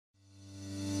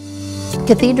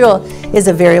Cathedral is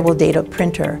a variable data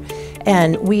printer,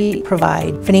 and we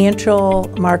provide financial,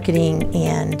 marketing,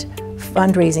 and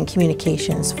fundraising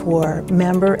communications for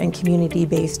member and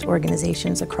community-based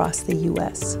organizations across the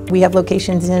U.S. We have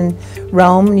locations in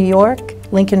Rome, New York,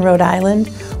 Lincoln, Rhode Island,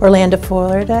 Orlando,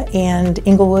 Florida, and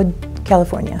Inglewood,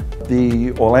 California.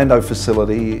 The Orlando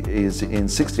facility is in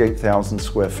 68,000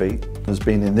 square feet, has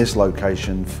been in this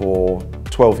location for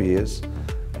 12 years,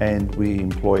 and we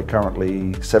employ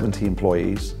currently 70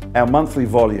 employees. Our monthly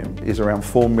volume is around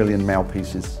 4 million mail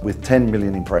pieces with 10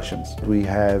 million impressions. We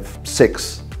have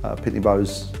 6 Pitney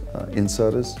Bowes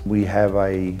inserters. We have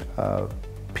a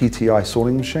PTI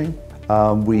sorting machine.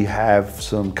 We have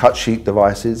some cut sheet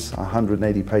devices,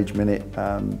 180 page minute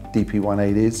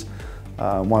DP180s.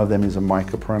 One of them is a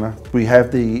mica printer. We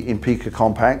have the Impika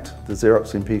Compact, the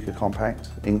Xerox Impika Compact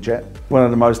Inkjet. One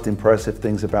of the most impressive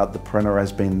things about the printer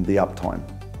has been the uptime.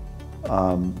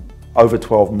 Over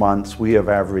 12 months, we have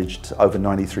averaged over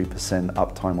 93%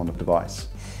 uptime on the device.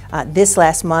 This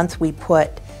last month, we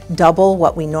put double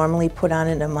what we normally put on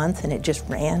in a month, and it just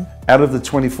ran. Out of the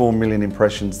 24 million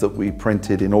impressions that we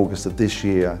printed in August of this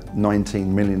year,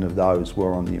 19 million of those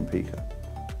were on the Impika.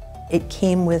 It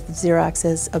came with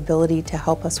Xerox's ability to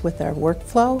help us with our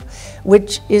workflow,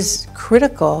 which is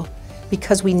critical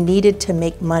because we needed to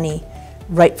make money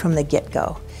right from the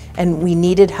get-go. And we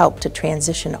needed help to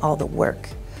transition all the work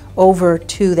over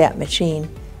to that machine,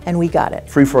 and we got it.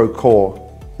 Free Throw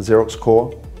Core, the Xerox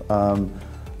Core,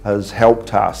 has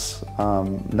helped us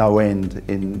no end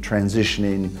in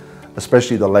transitioning,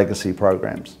 especially the legacy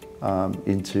programs,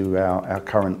 into our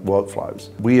current workflows.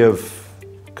 We have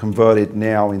converted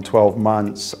now in 12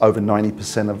 months over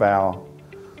 90% of our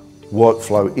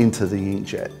workflow into the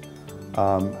Inkjet,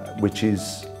 which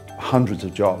is hundreds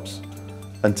of jobs.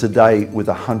 And today with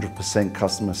 100%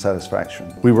 customer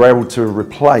satisfaction. We were able to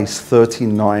replace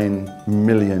 39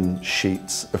 million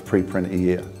sheets of preprint a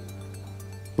year,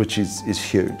 which is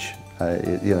huge.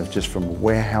 Just from a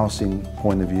warehousing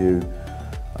point of view,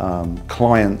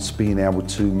 clients being able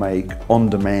to make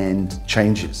on-demand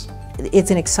changes. It's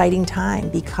an exciting time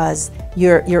because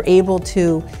you're able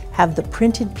to have the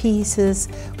printed pieces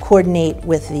coordinate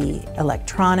with the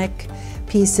electronic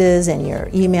pieces and your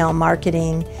email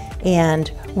marketing,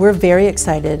 and we're very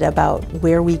excited about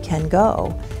where we can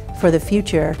go for the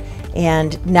future.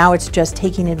 And now it's just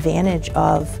taking advantage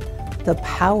of the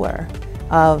power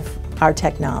of our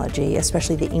technology,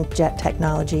 especially the inkjet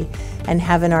technology, and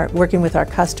working with our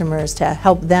customers to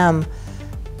help them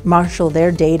marshal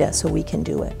their data so we can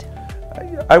do it.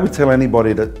 I would tell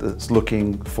anybody that's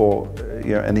looking for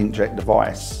an inkjet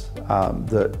device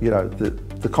that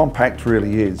the Compact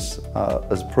really has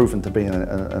proven to be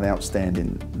an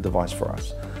outstanding device for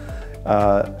us.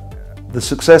 The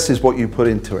success is what you put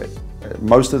into it.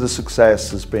 Most of the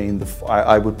success has been,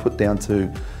 I would put down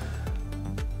to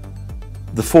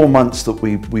the 4 months that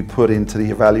we put into the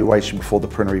evaluation before the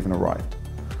printer even arrived.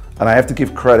 And I have to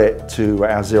give credit to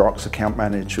our Xerox account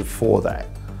manager for that.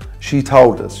 She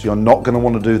told us, you're not going to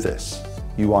want to do this.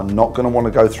 You are not going to want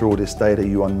to go through all this data.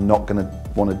 You are not going to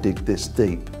want to dig this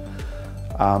deep.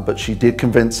 But she did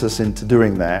convince us into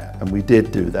doing that, and we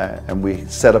did do that, and we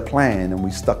set a plan and we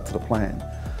stuck to the plan.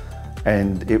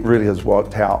 And it really has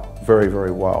worked out very,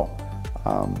 very well.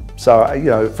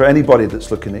 So, for anybody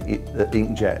that's looking at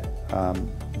Inkjet,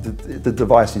 the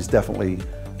device is definitely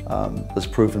has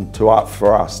proven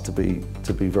for us to be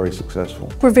very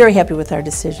successful. We're very happy with our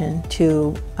decision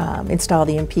to install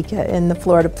the Impika in the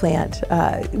Florida plant.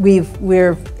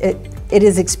 It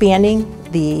is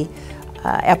expanding the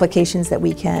applications that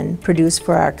we can produce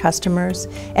for our customers,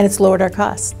 and it's lowered our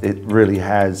costs. It really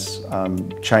has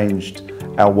changed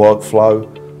our workflow,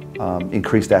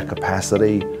 increased our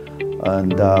capacity,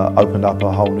 and opened up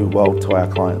a whole new world to our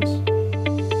clients.